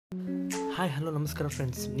Hi hello ನಮಸ್ಕಾರ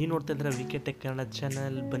friends, ನೀವು ನೋಡ್ತಾ ಇದ್ರೆ V K tech Kannada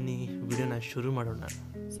channel. ಬನ್ನಿ ವಿಡಿಯೋನ ಶುರು ಮಾಡೋಣ.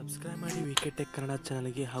 ಸಬ್ಸ್ಕ್ರೈಬ್ ಮಾಡಿ ವಿ ಕೆ ಟೆಕ್ ಕನ್ನಡ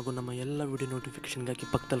ಚಾನಲ್ಗೆ, ಹಾಗೂ ನಮ್ಮ ಎಲ್ಲ ವಿಡಿಯೋ ನೋಟಿಫಿಕೇಷನ್ಗಾಗಿ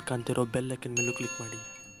ಪಕ್ಕದಲ್ಲಿ ಕಾಣ್ತಿರೋ ಬೆಲ್ ಐಕನ್ ಮೇಲೂ ಕ್ಲಿಕ್ ಮಾಡಿ.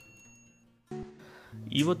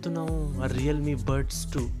 ಇವತ್ತು ನಾವು ರಿಯಲ್ಮಿ ಬಡ್ಸ್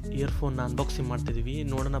 2 ಇಯರ್ಫೋನ್ನ ಅನ್ಬಾಕ್ಸಿಂಗ್ ಮಾಡ್ತಿದ್ದೀವಿ.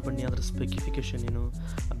 ನೋಡೋಣ ಬನ್ನಿ, ಅದರ ಸ್ಪೆಸಿಫಿಕೇಷನ್ ಏನು,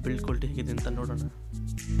 ಬಿಲ್ಡ್ ಕ್ವಾಲಿಟಿ ಹೇಗಿದೆ ಅಂತ ನೋಡೋಣ.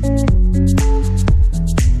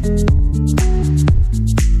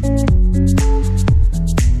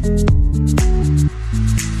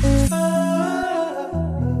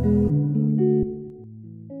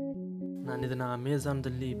 ನಾನು ಇದನ್ನು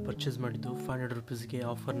ಅಮೆಝಾನ್ದಲ್ಲಿ ಪರ್ಚೇಸ್ ಮಾಡಿದ್ದು ₹500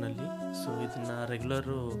 ಆಫರ್ನಲ್ಲಿ. ಸೊ ಇದನ್ನು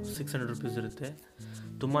ರೆಗ್ಯುಲರು ₹600 ಇರುತ್ತೆ.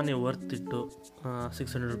 ತುಂಬಾ ವರ್ತ್ ಇಟ್ಟು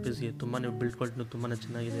 ₹600 ತುಂಬಾ ಬಿಲ್ಡ್ ಕ್ವಾಲಿಟಿನೂ ತುಂಬಾ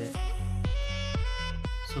ಚೆನ್ನಾಗಿದೆ.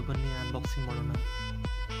 ಸೊ ಬನ್ನಿ ಅನ್ಬಾಕ್ಸಿಂಗ್ ಮಾಡೋಣ.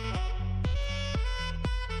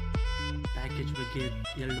 ಪ್ಯಾಕೇಜ್ ಬಗ್ಗೆ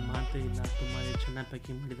ಎರಡು ಮಾತೇ ಇಲ್ಲ, ತುಂಬಾ ಚೆನ್ನಾಗಿ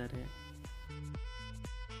ಪ್ಯಾಕಿಂಗ್ ಮಾಡಿದ್ದಾರೆ.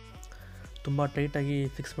 ತುಂಬ ಟೈಟಾಗಿ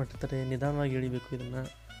ಫಿಕ್ಸ್ ಮಾಡಿರ್ತಾರೆ, ನಿಧಾನವಾಗಿ ಎಳಿಬೇಕು ಇದನ್ನು,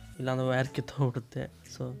 ಇಲ್ಲಾಂದ್ರೆ ವೈರ್ ಕಿತ್ತೋಗ್ಬಿಡುತ್ತೆ.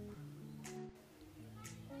 ಸೊ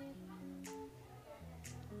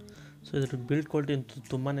ಇದ್ರ ಬಿಲ್ಡ್ ಕ್ವಾಲಿಟಿ ಅಂತೂ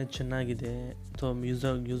ತುಂಬಾ ಚೆನ್ನಾಗಿದೆ. ಸೊ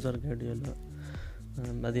ಯೂಸರ್ ಗೈಡ್ ಎಲ್ಲ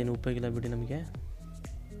ಅದೇನು ಉಪಯೋಗ ಇಲ್ಲ ಬಿಡಿ ನಮಗೆ.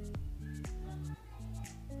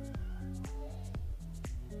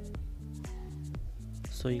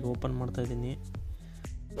 ಸೊ ಈಗ ಓಪನ್ ಮಾಡ್ತಾ ಇದ್ದೀನಿ.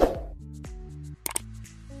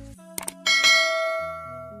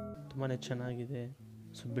 ತುಂಬಾ ಚೆನ್ನಾಗಿದೆ.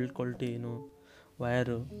 ಸೊ ಬಿಲ್ಡ್ ಕ್ವಾಲಿಟಿ ಏನು,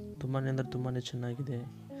 ವಯರು ತುಂಬಾ ಅಂದರೆ ತುಂಬಾ ಚೆನ್ನಾಗಿದೆ.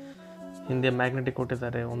 ಹಿಂದೆ ಮ್ಯಾಗ್ನೆಟಿಕ್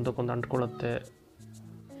ಕೊಟ್ಟಿದ್ದಾರೆ, ಒಂದಕ್ಕೊಂದು ಅಂಟ್ಕೊಳ್ಳುತ್ತೆ.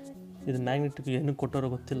 ಇದು ಮ್ಯಾಗ್ನೆಟಿಕ್ ಏನಕ್ಕೆ ಕೊಟ್ಟೋರೋ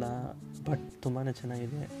ಗೊತ್ತಿಲ್ಲ, ಬಟ್ ತುಂಬಾ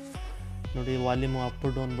ಚೆನ್ನಾಗಿದೆ ನೋಡಿ. ವಾಲ್ಯೂಮು ಅಪ್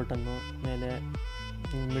ಡೌನ್ ಬಟನ್ನು, ಮೇಲೆ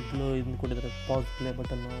ಮಿಡ್ಲು ಇದನ್ನು ಕೊಟ್ಟಿದ್ದಾರೆ, ಪಾಸ್ ಪ್ಲೇ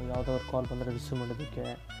ಬಟನ್ನು, ಯಾವುದಾದ್ರು ಕಾಲ್ ಬಂದರೆ ರಿಸೀವ್ ಮಾಡೋದಕ್ಕೆ,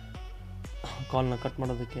 ಕಾಲ್ನ ಕಟ್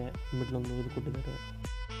ಮಾಡೋದಕ್ಕೆ ಮಿಡ್ಲೊಂದು ಇದು ಕೊಟ್ಟಿದ್ದಾರೆ.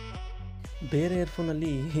 ಬೇರೆ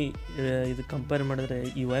ಇಯರ್ಫೋನಲ್ಲಿ ಇದು ಕಂಪೇರ್ ಮಾಡಿದ್ರೆ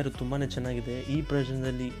ಈ ವೈರು ತುಂಬಾ ಚೆನ್ನಾಗಿದೆ. ಈ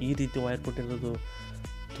ಪ್ರಯೋಜನದಲ್ಲಿ ಈ ರೀತಿ ವೈರ್ ಕೊಟ್ಟಿರೋದು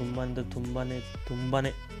ತುಂಬ ಅಂದರೆ ತುಂಬಾ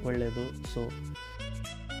ಒಳ್ಳೆಯದು. ಸೊ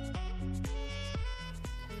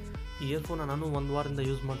ಈ ಇಯರ್ಫೋನ್ನ ನಾನು 1 ವಾರದಿಂದ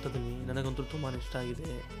ಯೂಸ್ ಮಾಡ್ತಾಯಿದ್ದೀನಿ. ನನಗಂತೂ ತುಂಬಾ ಇಷ್ಟ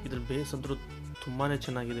ಆಗಿದೆ. ಇದ್ರ ಬೇಸ್ ಅಂತೂ ತುಂಬಾ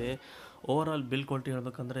ಚೆನ್ನಾಗಿದೆ. ಓವರಾಲ್ ಬಿಲ್ಡ್ ಕ್ವಾಲಿಟಿ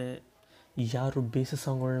ಹೇಳ್ಬೇಕಂದ್ರೆ, ಯಾರು ಬೇಸ್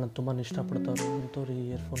ಸಾಂಗ್ಗಳನ್ನ ತುಂಬಾ ಇಷ್ಟಪಡ್ತಾರೋ ಅಂಥವ್ರು ಈ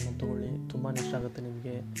ಇಯರ್ಫೋನ್ನ ತೊಗೊಳ್ಳಿ, ತುಂಬಾ ಇಷ್ಟ ಆಗುತ್ತೆ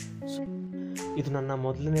ನಿಮಗೆ. ಸೊ ಇದು ನನ್ನ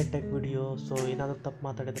ಮೊದಲನೇ ಟೆಕ್ ವಿಡಿಯೋ. ಸೊ ಏನಾದರೂ ತಪ್ಪು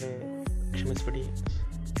ಮಾತಾಡಿದರೆ ಕ್ಷಮಿಸ್ಬಿಡಿ.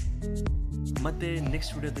 ಮತ್ತೆ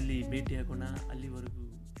ನೆಕ್ಸ್ಟ್ ವಿಡಿಯೋದಲ್ಲಿ ಭೇಟಿಯಾಗೋಣ. ಅಲ್ಲಿ